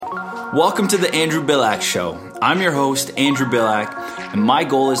Welcome to the Andrew Billack Show. I'm your host, Andrew Billack, and my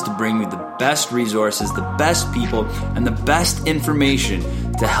goal is to bring you the best resources, the best people, and the best information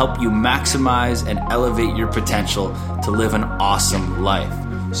to help you maximize and elevate your potential to live an awesome life.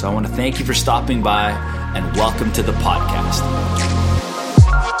 So I want to thank you for stopping by, and welcome to the podcast.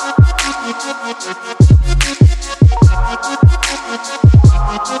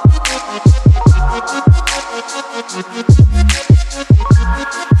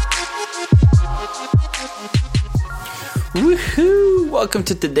 Woohoo! Welcome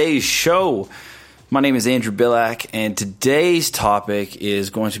to today's show. My name is Andrew Billack, and today's topic is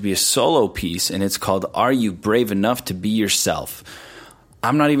going to be a solo piece, and it's called Are You Brave Enough to Be Yourself?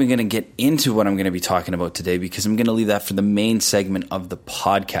 I'm not even going to get into what I'm going to be talking about today because I'm going to leave that for the main segment of the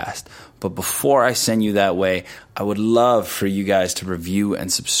podcast. But before I send you that way, I would love for you guys to review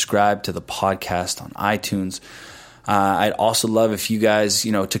and subscribe to the podcast on iTunes. I'd also love if you guys,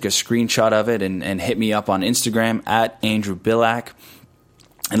 took a screenshot of it and hit me up on Instagram at Andrew Billack.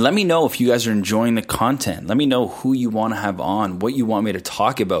 And let me know if you guys are enjoying the content. Let me know who you want to have on, what you want me to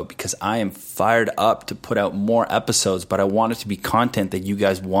talk about, because I am fired up to put out more episodes, but I want it to be content that you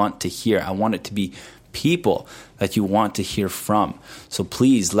guys want to hear. I want it to be people that you want to hear from. So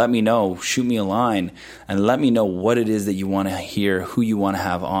please let me know, shoot me a line, and let me know what it is that you want to hear, who you want to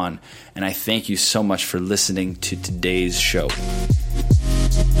have on. And I thank you so much for listening to today's show.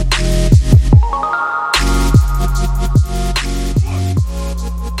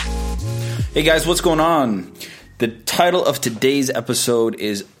 Hey guys, what's going on? The title of today's episode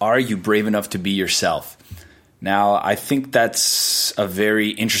is Are You Brave Enough to Be Yourself? Now, I think that's a very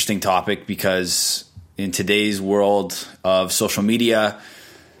interesting topic because in today's world of social media,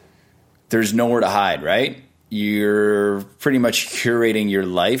 there's nowhere to hide, right? You're pretty much curating your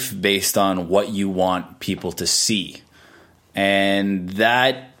life based on what you want people to see. And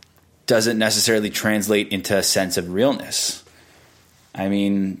that doesn't necessarily translate into a sense of realness. I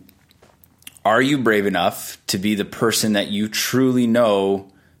mean, are you brave enough to be the person that you truly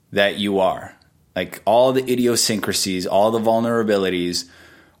know that you are? Like all the idiosyncrasies, all the vulnerabilities,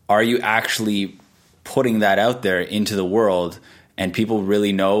 are you actually putting that out there into the world and people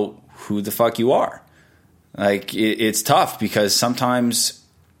really know who the fuck you are? Like it's tough because sometimes,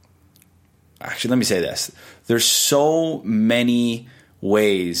 actually let me say this, there's so many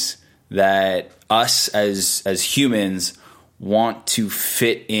ways that us as humans want to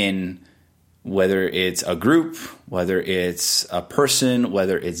fit in, whether it's a group, whether it's a person,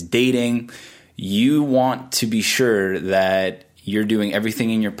 whether it's dating. You want to be sure that you're doing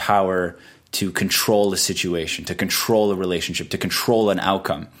everything in your power to control a situation, to control a relationship, to control an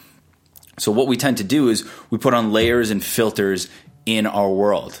outcome. So what we tend to do is we put on layers and filters in our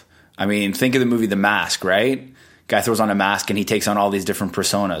world. I mean, think of the movie The Mask, right? Guy throws on a mask and he takes on all these different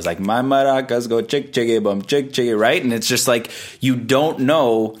personas, like my maracas go chick chickie bum chick chickie, right? And it's just like you don't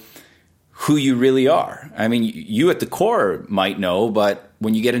know who you really are. I mean, you at the core might know, but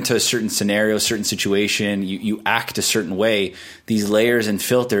when you get into a certain scenario, certain situation, you act a certain way. These layers and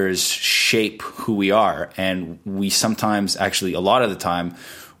filters shape who we are. And we sometimes, actually a lot of the time,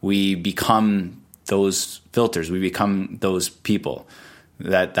 we become those filters. We become those people,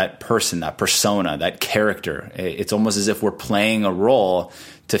 that person, that persona, that character. It's almost as if we're playing a role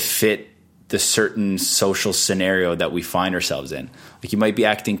to fit the certain social scenario that we find ourselves in. Like you might be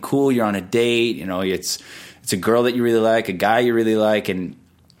acting cool, you're on a date, it's a girl that you really like, a guy you really like, and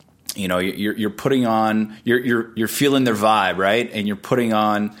you're putting on, you're feeling their vibe, right? And you're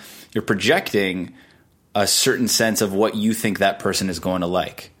projecting a certain sense of what you think that person is going to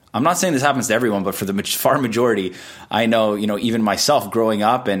like. I'm not saying this happens to everyone, but for the far majority, I know, even myself growing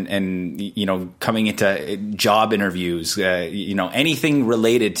up and coming into job interviews, anything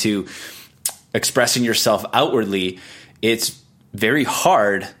related to expressing yourself outwardly, it's very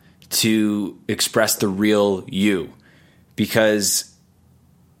hard to express the real you, because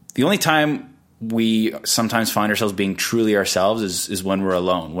the only time we sometimes find ourselves being truly ourselves is when we're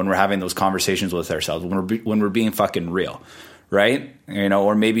alone, when we're having those conversations with ourselves, when we're being fucking real, right?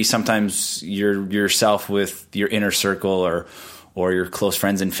 Or maybe sometimes you're yourself with your inner circle or your close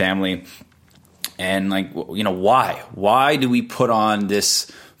friends and family. And why do we put on this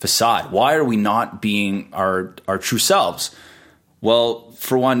facade? Why are we not being our true selves? Well,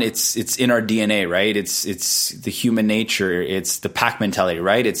 for one, it's in our DNA, right? It's the human nature. It's the pack mentality,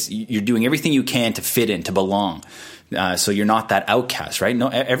 right? It's you're doing everything you can to fit in, to belong. So you're not that outcast, right? No,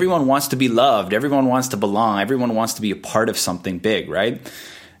 everyone wants to be loved. Everyone wants to belong. Everyone wants to be a part of something big, right?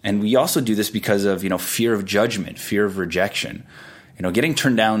 And we also do this because of, fear of judgment, fear of rejection. Getting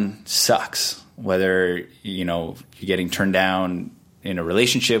turned down sucks. Whether, you're getting turned down in a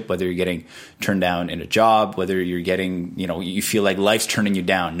relationship, whether you're getting turned down in a job, whether you're getting, you feel like life's turning you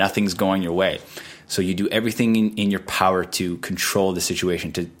down, nothing's going your way. So you do everything in your power to control the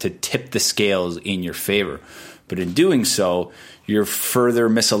situation, to tip the scales in your favor. But in doing so, you're further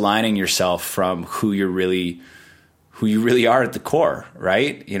misaligning yourself from who you really are at the core,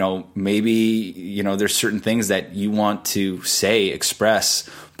 right? Maybe, there's certain things that you want to say, express,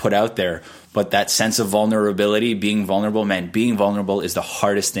 put out there, but that sense of vulnerability, being vulnerable is the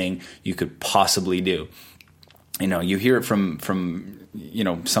hardest thing you could possibly do. You hear it from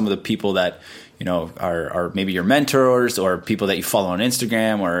some of the people that, are maybe your mentors or people that you follow on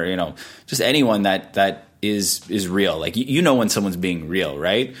Instagram, or, just anyone that is real. Like, when someone's being real,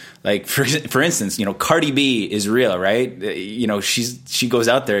 right? Like, for instance, Cardi B is real, right? She goes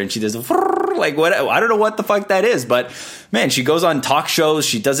out there and she does like what, I don't know what the fuck that is, but man, she goes on talk shows,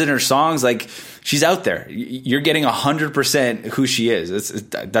 she does it in her songs, like she's out there. You're getting 100% who she is.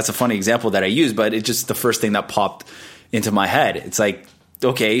 That's a funny example that I use, but it's just the first thing that popped into my head. It's like,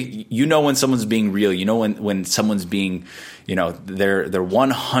 okay, when someone's being real, when someone's being, they're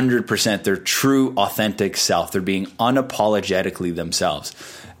 100% their true authentic self. They're being unapologetically themselves.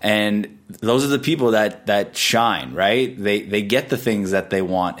 And those are the people that shine, right? They get the things that they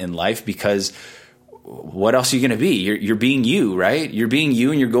want in life, because what else are you going to be? You're being you, right? You're being you,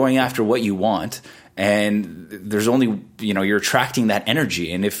 and you're going after what you want. And there's only, you're attracting that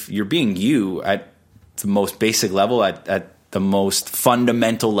energy. And if you're being you at the most basic level, at the most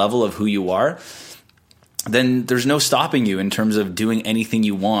fundamental level of who you are, then there's no stopping you in terms of doing anything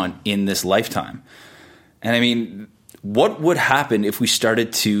you want in this lifetime. And I mean, what would happen if we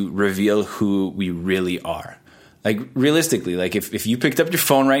started to reveal who we really are? Like, realistically, like if you picked up your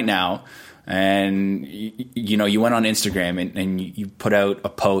phone right now and you went on Instagram and you put out a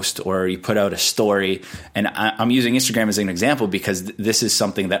post or you put out a story, and I'm using Instagram as an example because this is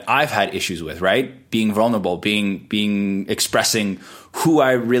something that I've had issues with, right? Being vulnerable, being expressing who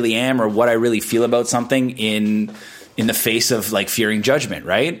I really am or what I really feel about something in the face of like fearing judgment,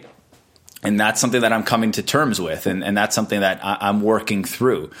 right? And that's something that I'm coming to terms with, and that's something that I'm working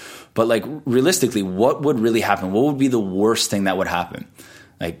through. But like, realistically, what would really happen? What would be the worst thing that would happen?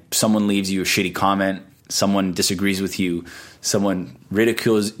 Like, someone leaves you a shitty comment, someone disagrees with you, someone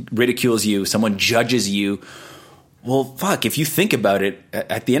ridicules you, someone judges you. Well, fuck, if you think about it,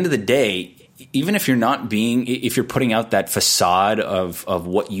 at the end of the day, even if if you're putting out that facade of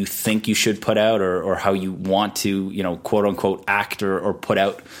what you think you should put out, or how you want to, quote unquote, act or put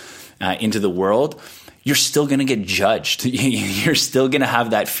out into the world, you're still going to get judged. You're still going to have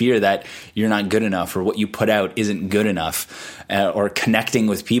that fear that you're not good enough, or what you put out isn't good enough, or connecting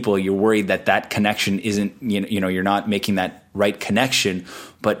with people. You're worried that connection isn't, you're not making that right connection,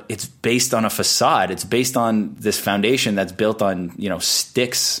 but it's based on a facade. It's based on this foundation that's built on,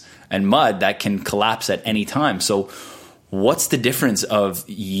 sticks and mud that can collapse at any time. So what's the difference of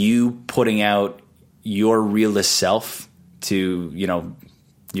you putting out your realest self to,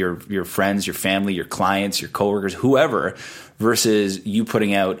 your friends, your family, your clients, your coworkers, whoever, versus you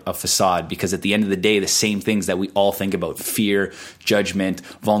putting out a facade? Because at the end of the day, the same things that we all think about, fear, judgment,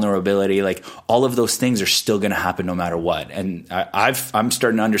 vulnerability, like all of those things are still going to happen no matter what. And I'm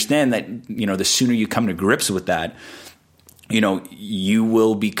starting to understand that, the sooner you come to grips with that, you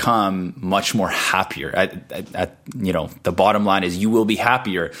will become much more happier. The bottom line is you will be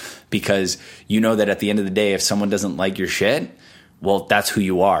happier, because that at the end of the day, if someone doesn't like your shit, well, that's who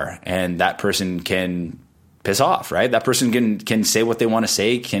you are, and that person can piss off, right? That person can say what they want to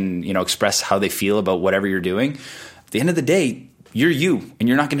say, can, express how they feel about whatever you're doing. At the end of the day, you're you, and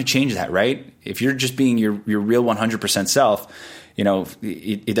you're not going to change that, right? If you're just being your real 100% self,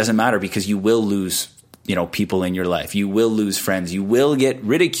 it doesn't matter, because you will lose, people in your life. You will lose friends. You will get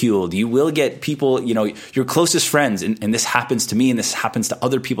ridiculed. You will get people, your closest friends. And this happens to me, and this happens to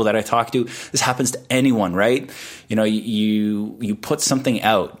other people that I talk to. This happens to anyone, right? You put something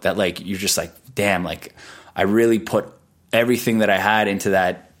out that, like, you're just like, damn, like, I really put everything that I had into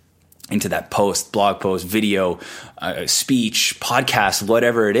that post, blog post, video, speech, podcast,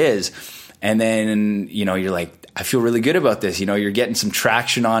 whatever it is. And then, you're like, I feel really good about this. You're getting some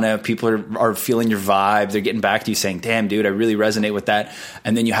traction on it. People are feeling your vibe. They're getting back to you saying, damn, dude, I really resonate with that.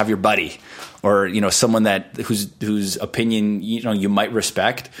 And then you have your buddy, or, someone whose opinion, you might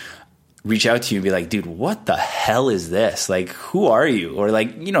respect, reach out to you and be like, dude, what the hell is this? Like, who are you? Or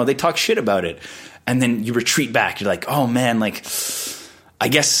like, they talk shit about it. And then you retreat back. You're like, oh man, like, I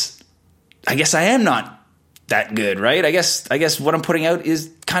guess I am not that good, right? I guess what I'm putting out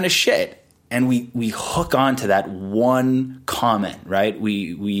is kind of shit. And we hook on to that one comment, right?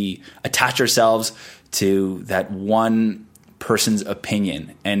 We attach ourselves to that one person's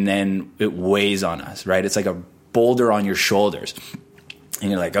opinion, and then it weighs on us, right? It's like a boulder on your shoulders. And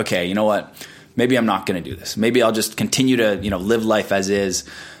you're like, okay, you know what? Maybe I'm not going to do this. Maybe I'll just continue to, live life as is,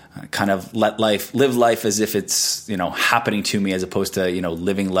 kind of live life as if it's, happening to me, as opposed to,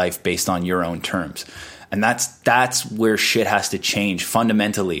 living life based on your own terms. And that's where shit has to change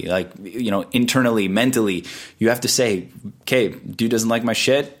fundamentally, like, internally, mentally. You have to say, okay, dude doesn't like my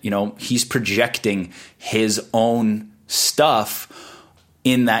shit. He's projecting his own stuff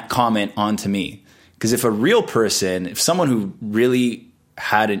in that comment onto me. Because if someone who really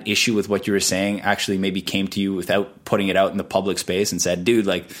had an issue with what you were saying actually maybe came to you without putting it out in the public space and said, dude,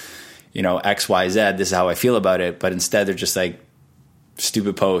 like, X, Y, Z, this is how I feel about it. But instead they're just like,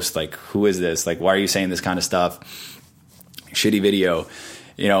 stupid post, like, who is this? Like, why are you saying this kind of stuff? Shitty video.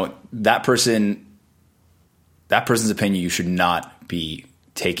 That person's opinion you should not be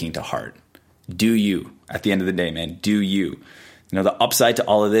taking to heart. Do you, at the end of the day, man, do you. The upside to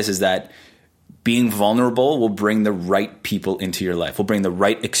all of this is that being vulnerable will bring the right people into your life, will bring the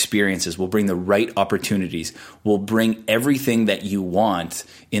right experiences, will bring the right opportunities, will bring everything that you want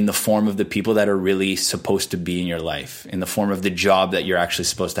in the form of the people that are really supposed to be in your life, in the form of the job that you're actually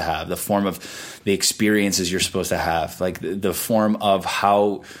supposed to have, the form of the experiences you're supposed to have, like the form of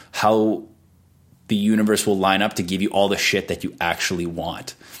how the universe will line up to give you all the shit that you actually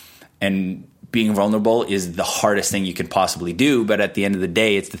want. And being vulnerable is the hardest thing you can possibly do, but at the end of the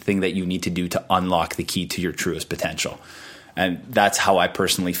day, it's the thing that you need to do to unlock the key to your truest potential. And that's how I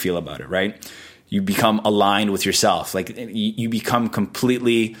personally feel about it, right? You become aligned with yourself. Like, you become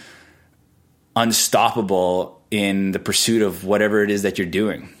completely unstoppable in the pursuit of whatever it is that you're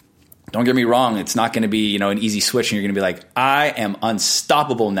doing. Don't get me wrong. It's not going to be, an easy switch and you're going to be like, I am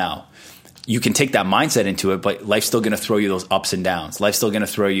unstoppable now. You can take that mindset into it, but life's still going to throw you those ups and downs. Life's still going to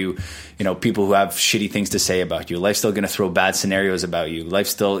throw you, people who have shitty things to say about you. Life's still going to throw bad scenarios about you.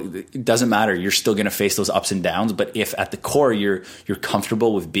 It doesn't matter. You're still going to face those ups and downs. But if at the core you're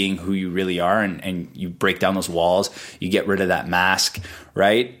comfortable with being who you really are, and you break down those walls, you get rid of that mask,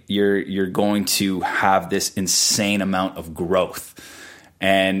 right? You're going to have this insane amount of growth.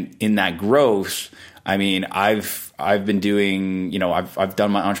 And in that growth, I mean, I've been doing, I've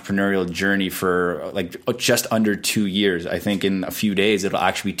done my entrepreneurial journey for like just under 2 years. I think in a few days, it'll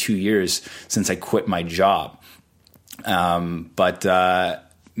actually be 2 years since I quit my job. But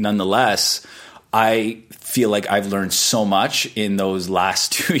nonetheless, I feel like I've learned so much in those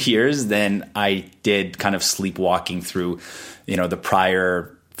last 2 years than I did kind of sleepwalking through, the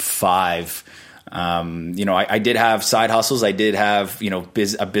prior 5. I did have side hustles. I did have,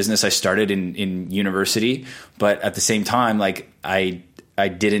 a business I started in university, but at the same time, like I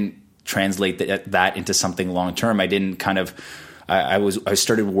didn't translate that into something long-term. I didn't kind of, I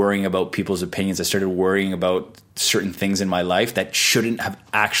started worrying about people's opinions. I started worrying about certain things in my life that shouldn't have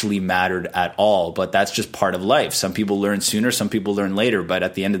actually mattered at all, but that's just part of life. Some people learn sooner, some people learn later, but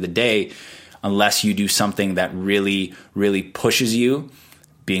at the end of the day, unless you do something that really, really pushes you,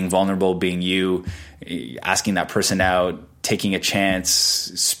 being vulnerable, being you, asking that person out, taking a chance,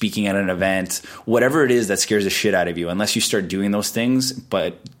 speaking at an event, whatever it is that scares the shit out of you, unless you start doing those things,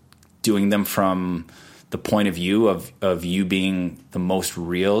 but doing them from the point of view of you being the most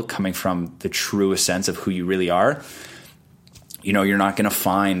real, coming from the truest sense of who you really are, you're not going to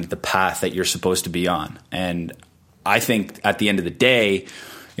find the path that you're supposed to be on. And I think at the end of the day,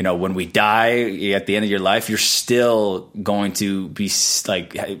 when we die at the end of your life, you're still going to be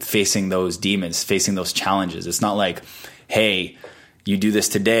like facing those demons, facing those challenges. It's not like, hey, you do this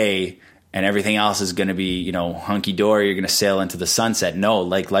today and everything else is going to be, hunky dory. You're going to sail into the sunset. No,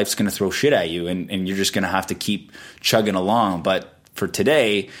 like life's going to throw shit at you and you're just going to have to keep chugging along. But for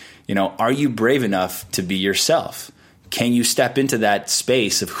today, are you brave enough to be yourself? Can you step into that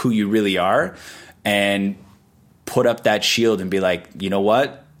space of who you really are and put up that shield and be like, you know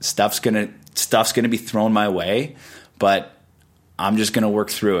what? Stuff's gonna be thrown my way, but I'm just gonna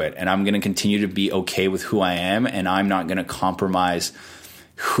work through it, and I'm gonna continue to be okay with who I am, and I'm not gonna compromise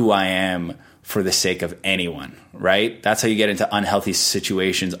who I am for the sake of anyone. Right? That's how you get into unhealthy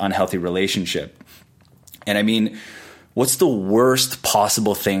situations, unhealthy relationship. And I mean, what's the worst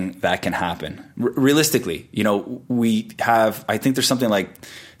possible thing that can happen? Realistically, I think there's something like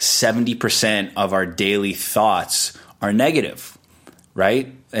 70% of our daily thoughts are negative.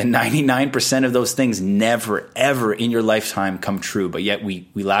 Right? And 99% of those things never, ever in your lifetime come true. But yet we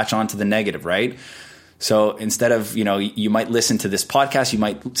latch on to the negative, right? So instead of, you might listen to this podcast, you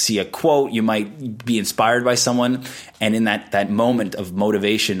might see a quote, you might be inspired by someone. And in that moment of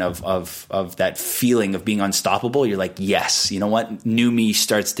motivation, of that feeling of being unstoppable, you're like, yes, you know what? New me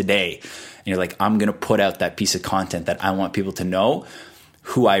starts today. and you're like, I'm going to put out that piece of content that I want people to know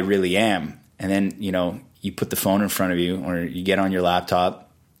who I really am. And then, you put the phone in front of you, or you get on your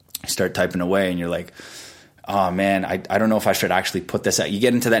laptop, start typing away, and you're like, oh man, I don't know if I should actually put this out. You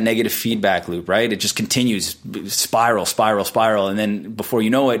get into that negative feedback loop, right? It just continues, spiral. And then before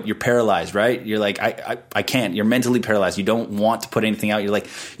you know it, you're paralyzed, right? You're like, I can't. You're mentally paralyzed. You don't want to put anything out. You're like,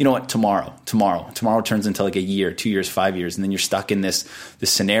 you know what? Tomorrow turns into like a year, 2 years, 5 years. And then you're stuck in this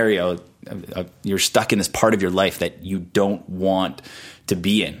scenario. You're stuck in this part of your life that you don't want to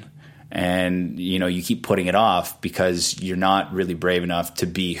be in. And, you keep putting it off because you're not really brave enough to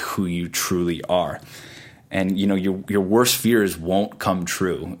be who you truly are. And, your worst fears won't come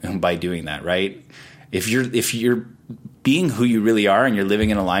true by doing that, right? If you're being who you really are and you're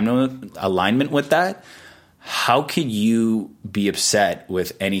living in alignment with that, how could you be upset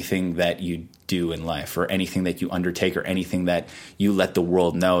with anything that you do in life, or anything that you undertake, or anything that you let the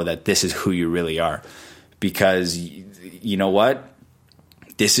world know that this is who you really are? Because you know what?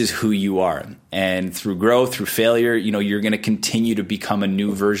 This is who you are. And through growth, through failure, you're going to continue to become a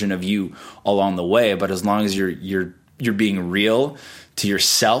new version of you along the way. But as long as you're being real to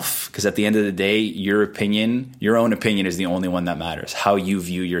yourself, because at the end of the day, your own opinion is the only one that matters, how you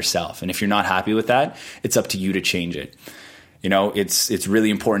view yourself. And if you're not happy with that, it's up to you to change it. It's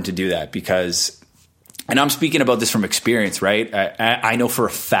really important to do that, because, and I'm speaking about this from experience, right? I know for a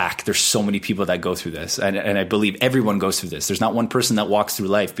fact there's so many people that go through this, and I believe everyone goes through this. There's not one person that walks through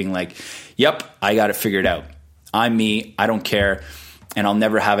life being like, yep, I got it figured out. I'm me, I don't care, and I'll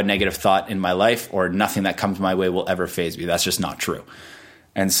never have a negative thought in my life, or nothing that comes my way will ever faze me. That's just not true.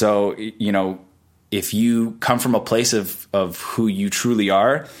 And so, if you come from a place of who you truly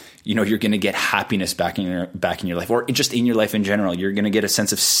are, you're going to get happiness back in your life, or just in your life in general. You're going to get a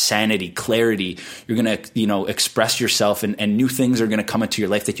sense of sanity, clarity. You're going to, express yourself, and new things are going to come into your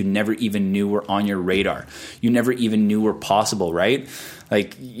life that you never even knew were on your radar. You never even knew were possible, right?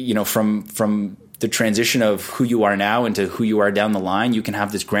 Like, from the transition of who you are now into who you are down the line, you can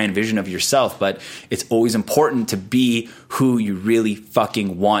have this grand vision of yourself, but it's always important to be who you really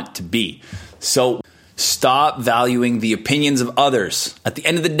fucking want to be. So stop valuing the opinions of others. At the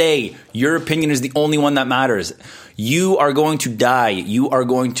end of the day, your opinion is the only one that matters. You are going to die. You are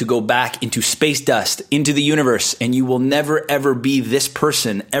going to go back into space dust, into the universe, and you will never, ever be this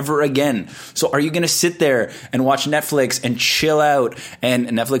person ever again. So are you going to sit there and watch Netflix and chill out, and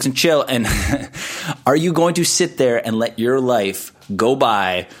Netflix and chill? And are you going to sit there and let your life go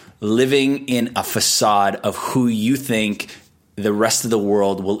by living in a facade of who you think the rest of the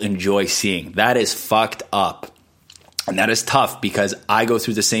world will enjoy seeing? That is fucked up. And that is tough, because I go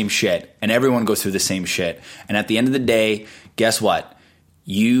through the same shit, and everyone goes through the same shit. And at the end of the day, guess what?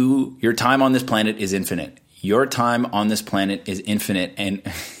 Your time on this planet is infinite. Your time on this planet is infinite. And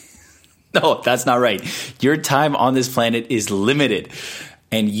no, that's not right. Your time on this planet is limited.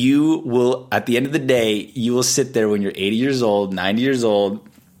 And you will, at the end of the day, you will sit there when you're 80 years old, 90 years old,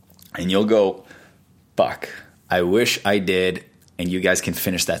 and you'll go, fuck, I wish I did. And you guys can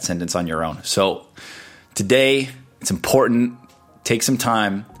finish that sentence on your own. So today, it's important. Take some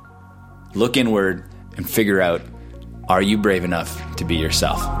time, look inward, and figure out, are you brave enough to be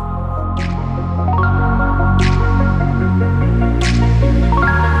yourself?